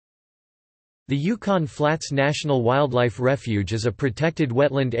The Yukon Flats National Wildlife Refuge is a protected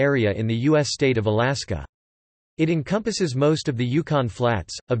wetland area in the U.S. state of Alaska. It encompasses most of the Yukon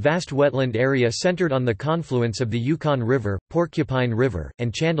Flats, a vast wetland area centered on the confluence of the Yukon River, Porcupine River,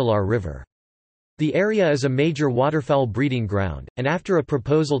 and Chandalar River. The area is a major waterfowl breeding ground, and after a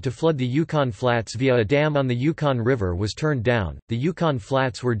proposal to flood the Yukon Flats via a dam on the Yukon River was turned down, the Yukon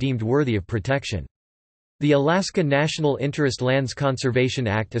Flats were deemed worthy of protection. The Alaska National Interest Lands Conservation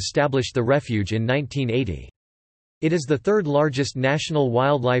Act established the refuge in 1980. It is the third largest national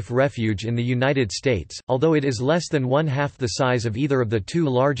wildlife refuge in the United States, although it is less than one-half the size of either of the two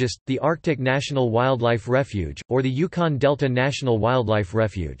largest, the Arctic National Wildlife Refuge, or the Yukon Delta National Wildlife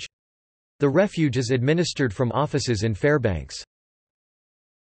Refuge. The refuge is administered from offices in Fairbanks.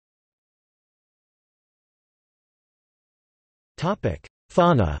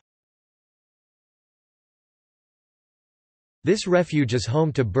 Fauna. This refuge is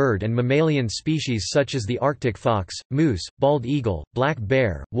home to bird and mammalian species such as the Arctic fox, moose, bald eagle, black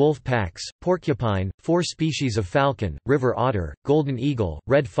bear, wolf packs, porcupine, 4 species of falcon, river otter, golden eagle,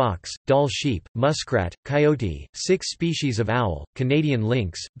 red fox, Dall sheep, muskrat, coyote, 6 species of owl, Canadian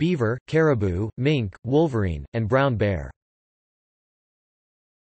lynx, beaver, caribou, mink, wolverine, and brown bear.